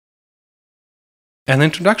An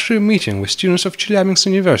introductory meeting with students of Chelyabinsk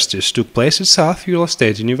universities took place at South Ural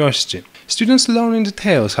State University. Students learn in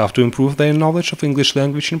details how to improve their knowledge of English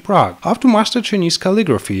language in Prague, how to master Chinese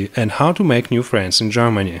calligraphy, and how to make new friends in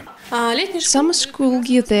Germany. Summer school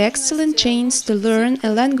gives the excellent chance to learn a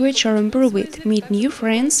language or improve it, meet new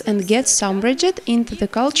friends and get submerged into the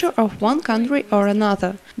culture of one country or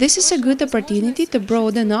another. This is a good opportunity to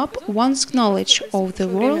broaden up one's knowledge of the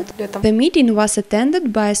world. The meeting was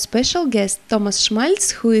attended by a special guest, Thomas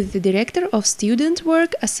Schmaltz, who is the director of Student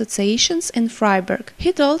Work Associations in Freiburg.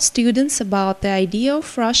 He told students about the idea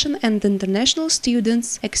of Russian and international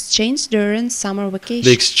students exchange during summer vacation.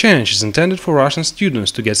 The exchange is intended for Russian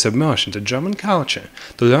students to get submerged into German culture,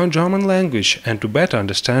 to learn German language and to better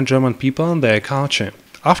understand German people and their culture.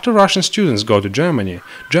 After Russian students go to Germany,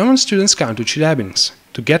 German students come to Chelyabinsk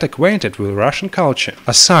to get acquainted with Russian culture.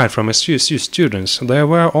 Aside from SUSU students, there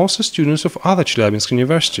were also students of other Chelyabinsk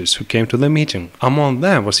universities who came to the meeting. Among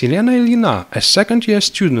them was Elena Ilyina, a second-year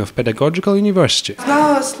student of Pedagogical University.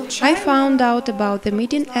 I found out about the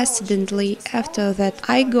meeting accidentally. After that,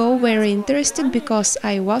 I go very interested because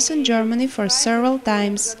I was in Germany for several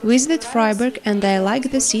times, visited Freiburg, and I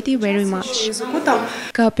like the city very much.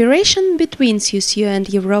 Cooperation between SUSU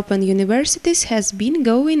and European universities has been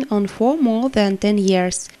going on for more than 10 years.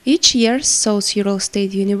 Each year, South Ural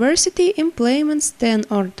State University implements 10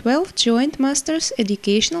 or 12 joint master's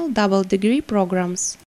educational double-degree programs.